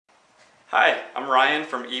Hi, I'm Ryan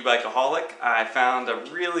from eBikeaholic. I found a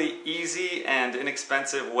really easy and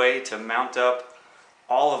inexpensive way to mount up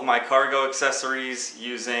all of my cargo accessories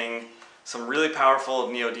using some really powerful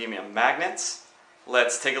neodymium magnets.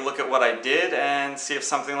 Let's take a look at what I did and see if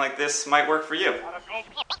something like this might work for you.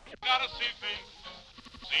 Gotta see things,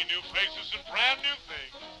 see new places and brand new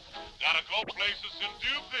things. Gotta go places and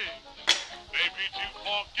do things, maybe to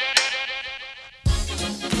forget.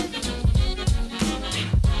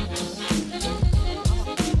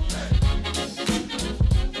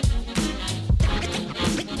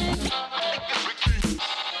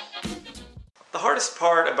 The hardest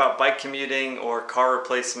part about bike commuting or car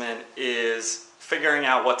replacement is figuring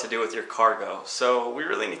out what to do with your cargo. So we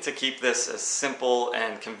really need to keep this as simple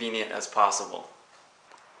and convenient as possible.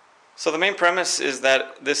 So the main premise is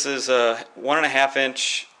that this is a 1.5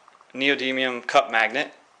 inch neodymium cup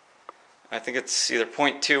magnet. I think it's either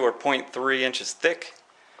 0.2 or 0.3 inches thick,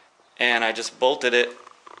 and I just bolted it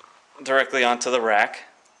directly onto the rack.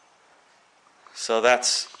 So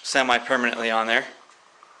that's semi-permanently on there.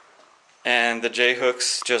 And the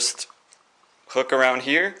J-hooks just hook around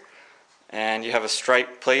here, and you have a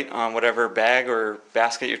strike plate on whatever bag or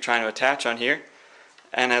basket you're trying to attach on here.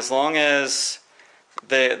 And as long as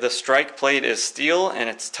the strike plate is steel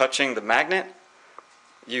and it's touching the magnet,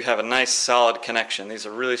 you have a nice solid connection. These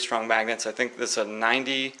are really strong magnets. I think this is a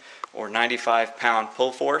 90 or 95 pound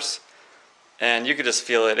pull force, and you could just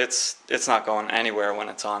feel it. It's not going anywhere when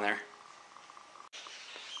it's on there.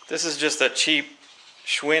 This is just a cheap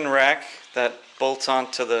Schwinn rack that bolts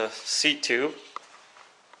onto the seat tube.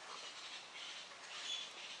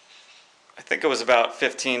 I think it was about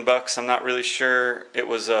 15 bucks. I'm not really sure. It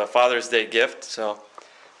was a Father's Day gift, so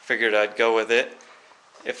figured I'd go with it.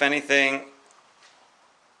 If anything,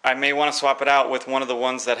 I may want to swap it out with one of the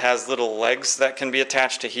ones that has little legs that can be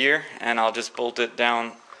attached to here, and I'll just bolt it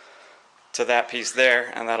down to that piece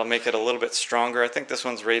there, and that'll make it a little bit stronger. I think this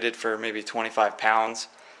one's rated for maybe 25 pounds.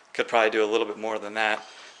 Could probably do a little bit more than that,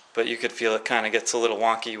 but you could feel it kind of gets a little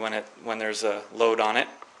wonky when there's a load on it.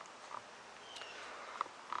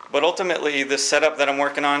 But ultimately, this setup that I'm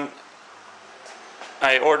working on,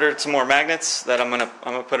 I ordered some more magnets that I'm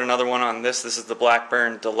gonna put another one on this. This is the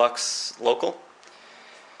Blackburn Deluxe Local.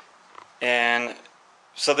 And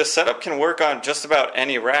so this setup can work on just about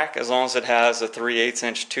any rack as long as it has a 3/8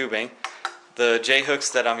 inch tubing. The J-hooks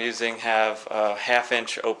that I'm using have a 1/2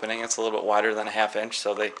 inch opening. It's a little bit wider than a 1/2 inch,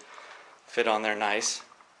 so they fit on there nice.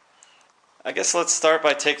 I guess let's start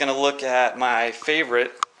by taking a look at my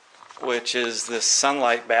favorite, which is this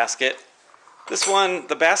sunlight basket. This one,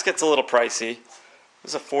 the basket's a little pricey.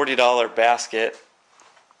 It's a $40 basket.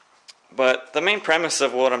 But the main premise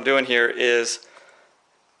of what I'm doing here is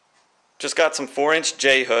just got some 4-inch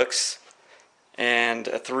J-hooks and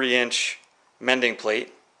a 3-inch mending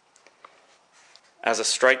plate as a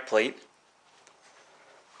strike plate.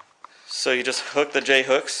 So you just hook the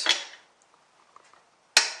J-hooks,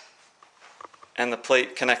 and the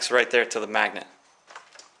plate connects right there to the magnet.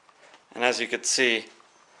 And as you can see,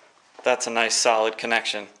 that's a nice solid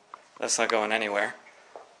connection. That's not going anywhere.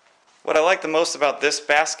 What I like the most about this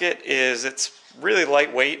basket is it's really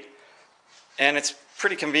lightweight, and it's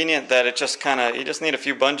pretty convenient that it just you just need a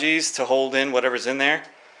few bungees to hold in whatever's in there,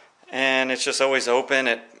 and it's just always open.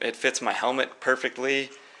 It fits my helmet perfectly,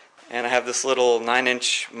 and I have this little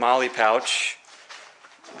 9-inch MOLLE pouch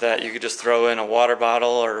that you could just throw in a water bottle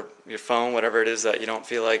or your phone, whatever it is that you don't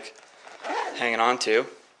feel like hanging on to.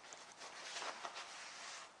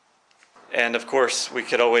 And of course, we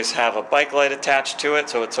could always have a bike light attached to it,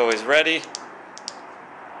 so it's always ready.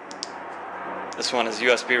 This one is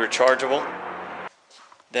USB rechargeable.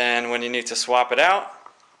 Then when you need to swap it out,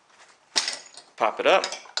 pop it up,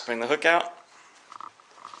 bring the hook out,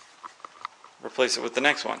 replace it with the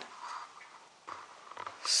next one.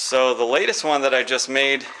 So the latest one that I just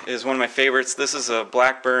made is one of my favorites. This is a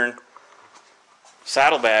Blackburn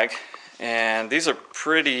saddlebag, and these are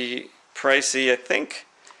pretty pricey. I think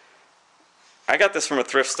I got this from a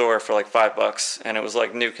thrift store for like $5, and it was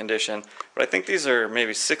like new condition. But I think these are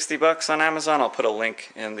maybe 60 bucks on Amazon. I'll put a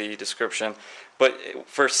link in the description. But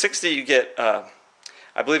for 60 you get,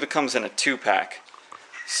 I believe it comes in a 2-pack.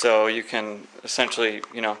 So you can essentially,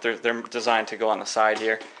 they're designed to go on the side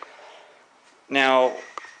here. Now,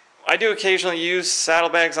 I do occasionally use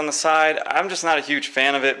saddlebags on the side. I'm just not a huge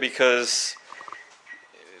fan of it because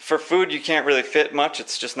for food you can't really fit much.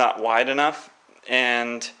 It's just not wide enough.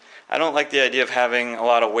 And I don't like the idea of having a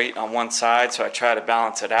lot of weight on one side, so I try to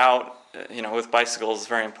balance it out. With bicycles, it's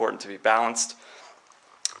very important to be balanced.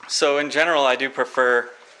 So in general, I do prefer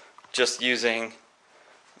just using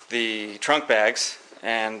the trunk bags,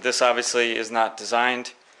 and this obviously is not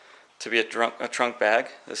designed to be a trunk bag.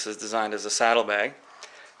 This is designed as a saddle bag.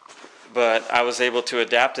 But I was able to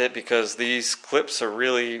adapt it because these clips are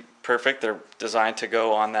really perfect. They're designed to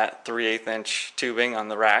go on that 3/8 inch tubing on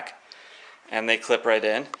the rack, and they clip right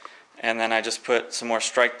in. And then I just put some more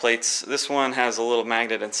strike plates. This one has a little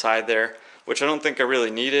magnet inside there, which I don't think I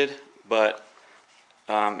really needed, but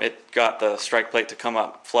it got the strike plate to come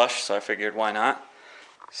up flush, so I figured why not.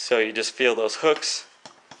 So you just feel those hooks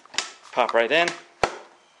pop right in,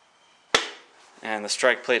 and the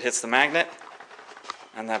strike plate hits the magnet,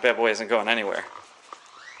 and that bad boy isn't going anywhere.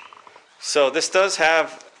 So this does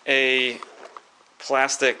have a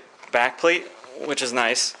plastic back plate, which is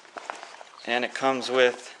nice, and it comes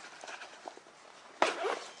with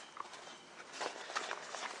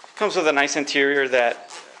a nice interior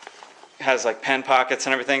that has like pen pockets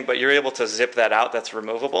and everything, but you're able to zip that out. That's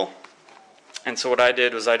removable. And so what I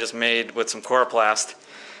did was I just made, with some Coroplast,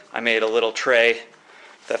 I made a little tray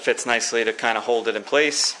that fits nicely to kind of hold it in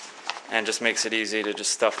place, and just makes it easy to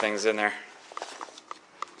just stuff things in there.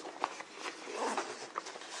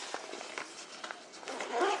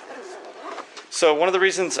 So one of the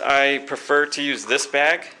reasons I prefer to use this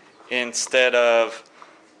bag instead of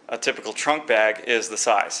a typical trunk bag is the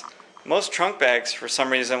size. Most trunk bags, for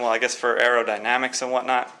some reason, well, I guess for aerodynamics and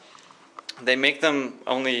whatnot, they make them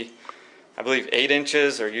only, I believe, 8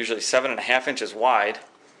 inches or usually 7.5 inches wide.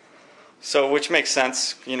 So, which makes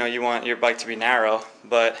sense, you know, you want your bike to be narrow,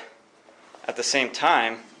 but at the same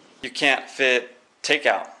time, you can't fit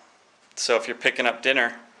takeout. So if you're picking up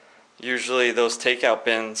dinner, usually those takeout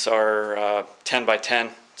bins are 10 by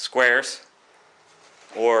 10 squares,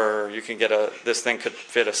 or you can get this thing could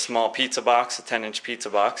fit a small pizza box, a 10-inch pizza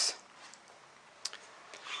box.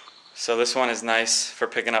 So this one is nice for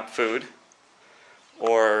picking up food,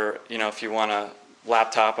 or, you know, if you want a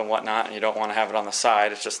laptop and whatnot and you don't want to have it on the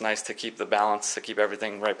side, it's just nice to keep the balance, to keep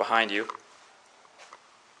everything right behind you.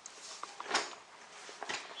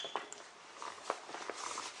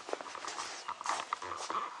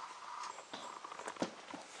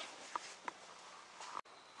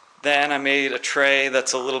 Then I made a tray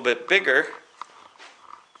that's a little bit bigger,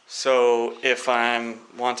 so if I'm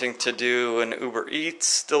wanting to do an Uber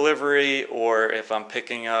Eats delivery, or if I'm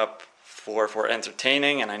picking up for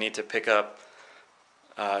entertaining and I need to pick up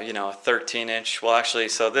you know, a 13-inch, well actually,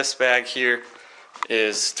 so this bag here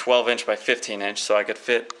is 12-inch by 15-inch, so I could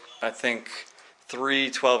fit, I think,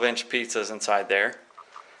 3 12-inch pizzas inside there.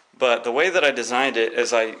 But the way that I designed it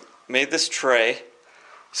is I made this tray.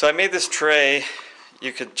 So I made this tray,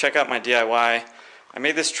 you could check out my DIY. I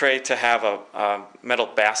made this tray to have a metal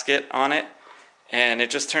basket on it, and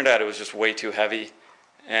it just turned out it was just way too heavy,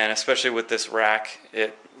 and especially with this rack,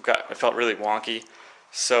 it felt really wonky.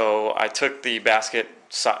 So I took the basket,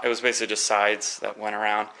 it was basically just sides that went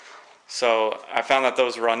around. So I found that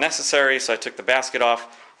those were unnecessary, so I took the basket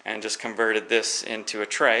off and just converted this into a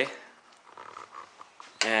tray.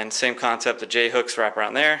 And same concept, the J-hooks wrap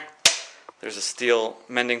around there. There's a steel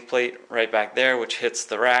mending plate right back there which hits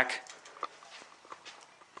the rack.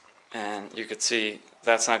 And you could see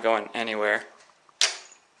that's not going anywhere.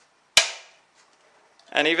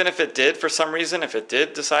 And even if it did, for some reason, if it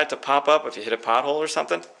did decide to pop up, if you hit a pothole or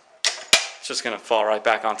something, it's just going to fall right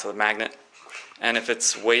back onto the magnet. And if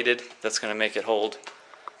it's weighted, that's going to make it hold,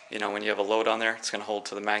 you know, when you have a load on there, it's going to hold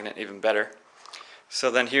to the magnet even better. So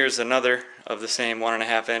then here's another of the same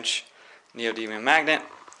 1.5-inch neodymium magnet,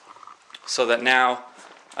 so that now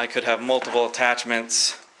I could have multiple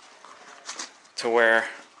attachments to where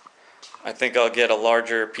I think I'll get a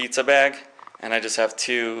larger pizza bag, and I just have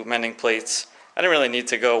 2 mending plates. I didn't really need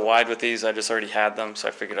to go wide with these, I just already had them, so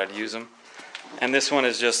I figured I'd use them. And this one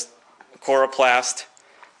is just Coroplast,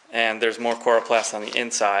 and there's more Coroplast on the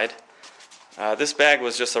inside. This bag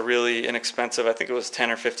was just a really inexpensive, I think it was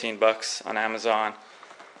 10 or 15 bucks on Amazon,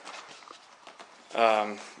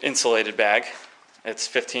 insulated bag. It's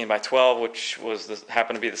 15 by 12, which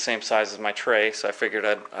happened to be the same size as my tray, so I figured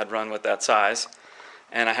I'd run with that size.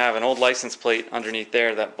 And I have an old license plate underneath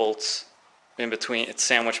there that bolts in between, it's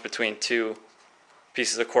sandwiched between 2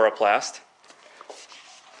 pieces of Coroplast.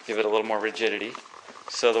 Give it a little more rigidity.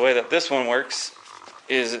 So the way that this one works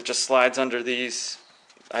is it just slides under these.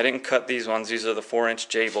 I didn't cut these ones, these are the 4-inch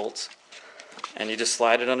J bolts. And you just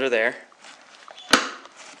slide it under there.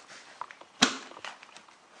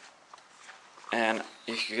 And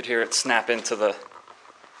you could hear it snap into the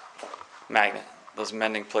magnet. Those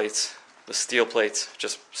mending plates, the steel plates,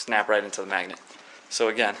 just snap right into the magnet. So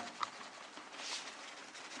again,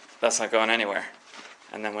 that's not going anywhere.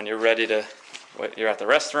 And then when you're ready to, you're at the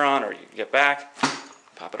restaurant or you get back,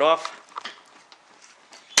 pop it off.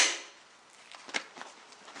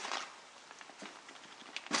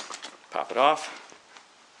 Pop it off,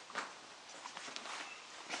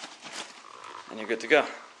 and you're good to go.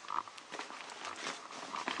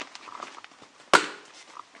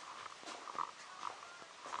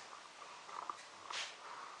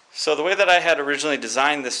 So the way that I had originally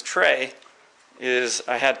designed this tray is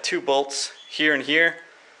I had 2 bolts here and here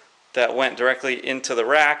that went directly into the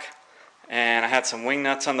rack, and I had some wing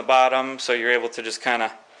nuts on the bottom, so you're able to just kind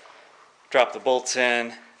of drop the bolts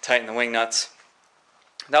in, tighten the wing nuts.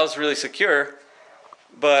 That was really secure,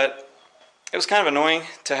 but it was kind of annoying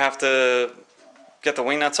to have to get the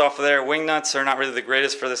wing nuts off of there. Wing nuts are not really the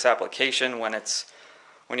greatest for this application. When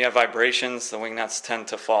you have vibrations, the wing nuts tend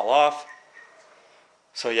to fall off.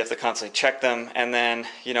 So you have to constantly check them, and then,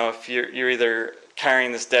 you know, if you're either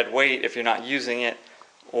carrying this dead weight if you're not using it,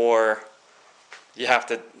 or you have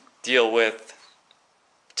to deal with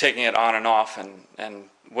taking it on and off and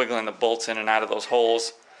wiggling the bolts in and out of those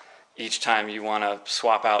holes each time you want to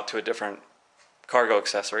swap out to a different cargo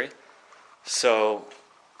accessory. So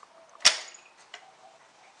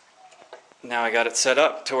now I got it set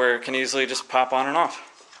up to where it can easily just pop on and off.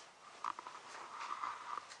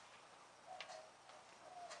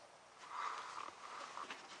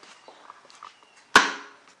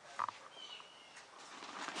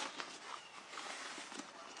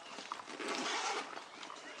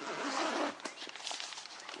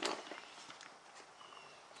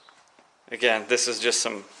 Again, this is just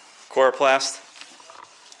some coroplast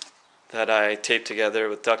that I taped together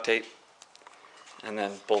with duct tape and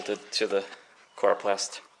then bolted to the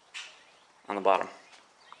coroplast on the bottom.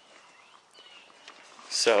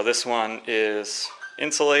 So this one is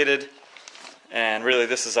insulated, and really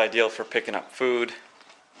this is ideal for picking up food,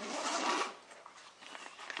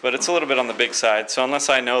 but it's a little bit on the big side. So unless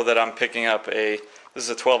I know that I'm picking up this is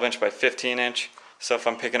a 12-inch by 15-inch, so if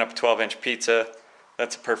I'm picking up a 12-inch pizza,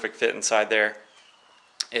 that's a perfect fit inside there.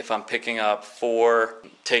 If I'm picking up 4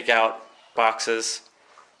 takeout boxes,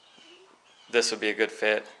 this would be a good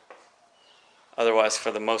fit. Otherwise, for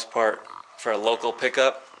the most part, for a local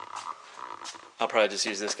pickup, I'll probably just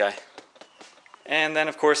use this guy. And then,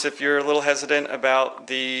 of course, if you're a little hesitant about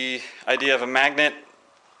the idea of a magnet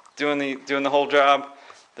doing the whole job,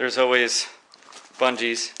 there's always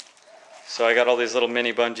bungees. So I got all these little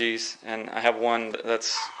mini bungees, and I have one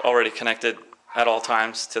that's already connected at all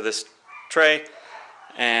times to this tray,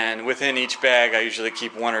 and within each bag I usually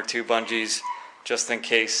keep 1 or 2 bungees just in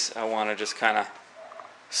case I want to just kind of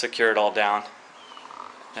secure it all down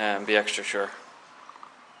and be extra sure.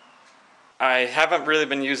 I haven't really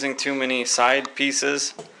been using too many side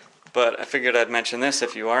pieces, but I figured I'd mention this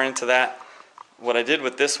if you are into that. What I did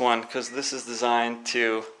with this one, because this is designed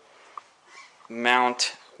to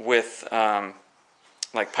mount with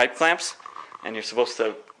like pipe clamps, and you're supposed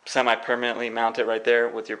to semi-permanently mount it right there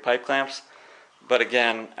with your pipe clamps. But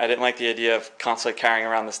again, I didn't like the idea of constantly carrying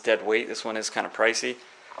around this dead weight. This one is kind of pricey.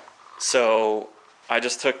 So I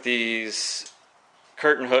just took these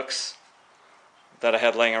curtain hooks that I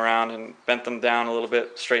had laying around and bent them down a little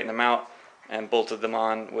bit, straightened them out, and bolted them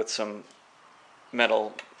on with some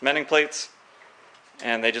metal mending plates.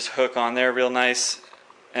 And they just hook on there real nice.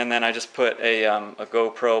 And then I just put a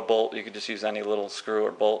GoPro bolt. You could just use any little screw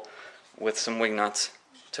or bolt with some wing nuts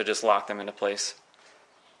to just lock them into place.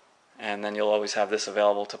 And then you'll always have this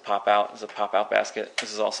available to pop out as a pop-out basket.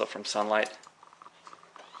 This is also from Sunlight.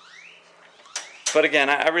 But again,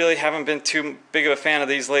 I really haven't been too big of a fan of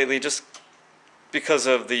these lately, just because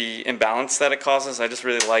of the imbalance that it causes. I just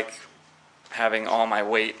really like having all my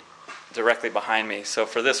weight directly behind me. So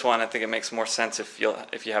for this one, I think it makes more sense if you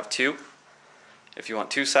have 2. If you want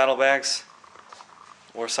 2 saddlebags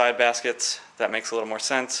or side baskets, that makes a little more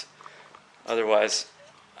sense. Otherwise,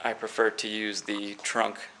 I prefer to use the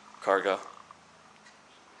trunk cargo,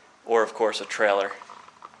 or of course a trailer.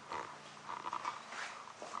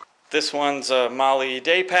 This one's a Molly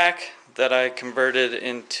day pack that I converted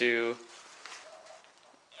into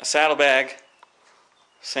a saddlebag.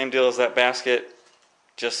 Same deal as that basket,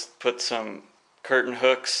 just put some curtain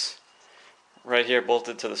hooks right here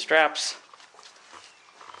bolted to the straps.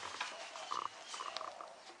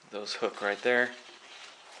 Those hook right there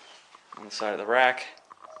on the side of the rack,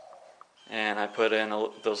 and I put in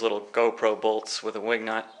those little GoPro bolts with a wing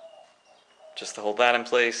nut just to hold that in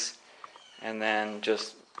place, and then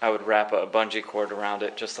I would wrap a bungee cord around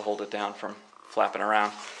it just to hold it down from flapping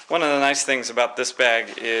around. One of the nice things about this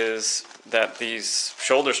bag is that these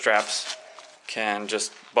shoulder straps can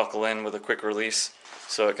just buckle in with a quick release,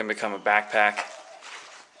 so it can become a backpack.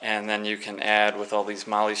 And then you can add, with all these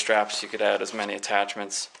Molly straps, you could add as many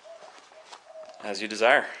attachments as you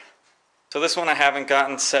desire. So this one I haven't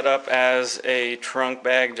gotten set up as a trunk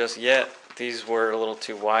bag just yet. these were a little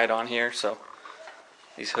too wide on here, so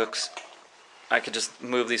these hooks, I could just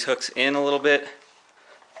move these hooks in a little bit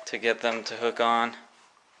to get them to hook on.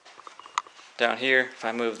 Down here, if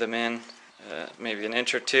I move them in maybe an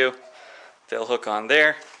inch or two, they'll hook on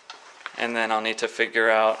there, and then I'll need to figure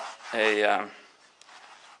out a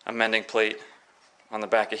mending plate on the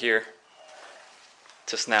back of here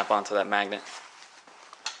to snap onto that magnet.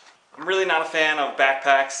 I'm really not a fan of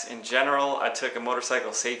backpacks in general. I took a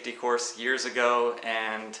motorcycle safety course years ago,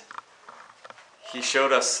 and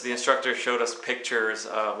the instructor showed us pictures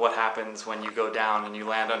of what happens when you go down and you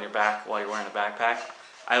land on your back while you're wearing a backpack.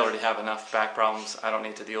 I already have enough back problems. I don't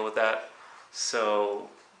need to deal with that. So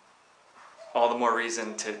all the more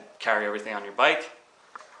reason to carry everything on your bike.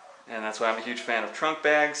 And that's why I'm a huge fan of trunk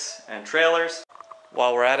bags and trailers.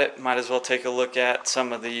 While we're at it, might as well take a look at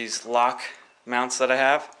some of these lock mounts that I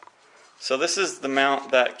have. So this is the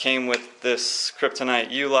mount that came with this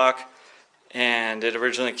Kryptonite U-lock, and it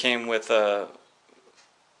originally came with a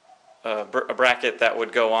bracket that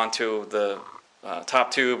would go onto the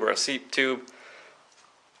top tube or a seat tube,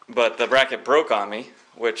 but the bracket broke on me,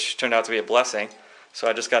 which turned out to be a blessing. So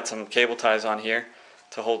I just got some cable ties on here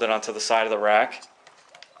to hold it onto the side of the rack,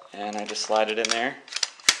 and I just slide it in there.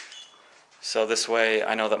 So this way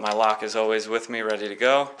I know that my lock is always with me, ready to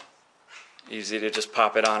go. Easy to just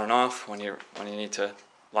pop it on and off when you need to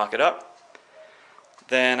lock it up.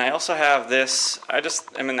 Then I also have this. I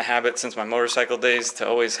just am in the habit since my motorcycle days to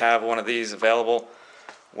always have one of these available,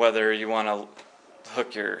 whether you want to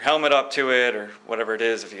hook your helmet up to it or whatever it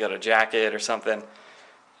is, if you got a jacket or something.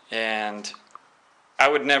 And I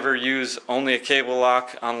would never use only a cable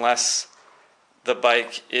lock unless the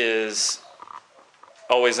bike is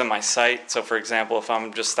always in my sight. So for example, if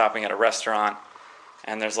I'm just stopping at a restaurant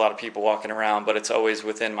and there's a lot of people walking around, but it's always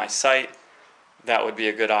within my sight, that would be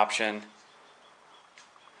a good option.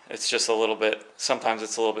 It's just a little bit, sometimes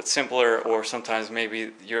it's a little bit simpler, or sometimes maybe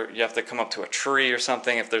you have to come up to a tree or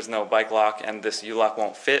something if there's no bike lock and this U-lock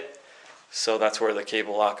won't fit. So that's where the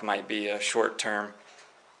cable lock might be a short-term,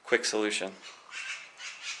 quick solution.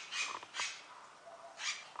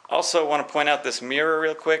 Also want to point out this mirror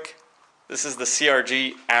real quick. This is the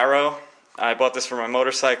CRG Arrow. I bought this for my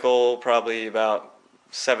motorcycle probably about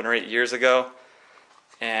 7 or 8 years ago,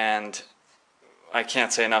 and I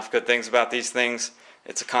can't say enough good things about these things.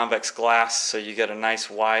 It's a convex glass, so you get a nice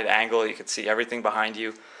wide angle. You can see everything behind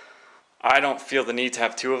you. I don't feel the need to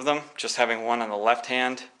have two of them. Just having one on the left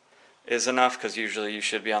hand is enough, because usually you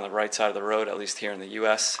should be on the right side of the road, at least here in the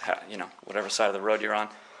US, you know, whatever side of the road you're on.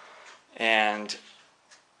 And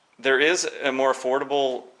there is a more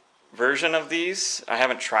affordable version of these. I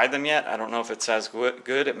haven't tried them yet. I don't know if it's as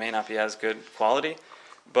good. It may not be as good quality,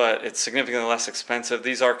 but it's significantly less expensive.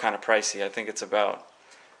 These are kind of pricey. I think it's about,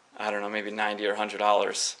 I don't know, maybe $90 or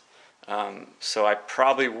 $100. So I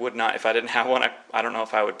probably would not, if I didn't have one, I don't know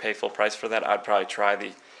if I would pay full price for that. I'd probably try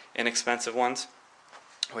the inexpensive ones,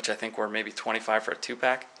 which I think were maybe $25 for a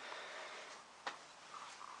 2-pack.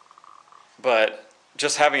 But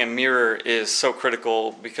just having a mirror is so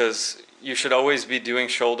critical, because you should always be doing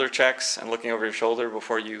shoulder checks and looking over your shoulder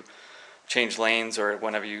before you change lanes or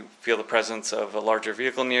whenever you feel the presence of a larger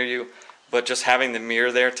vehicle near you. But just having the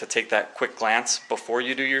mirror there to take that quick glance before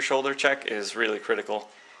you do your shoulder check is really critical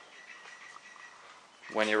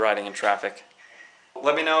when you're riding in traffic.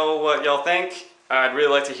 Let me know what y'all think. I'd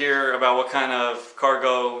really like to hear about what kind of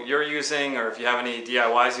cargo you're using, or if you have any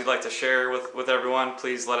DIYs you'd like to share with everyone,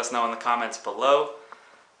 please let us know in the comments below.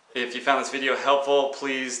 If you found this video helpful,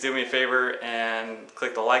 please do me a favor and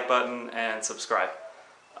click the like button and subscribe.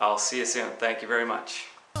 I'll see you soon. Thank you very much.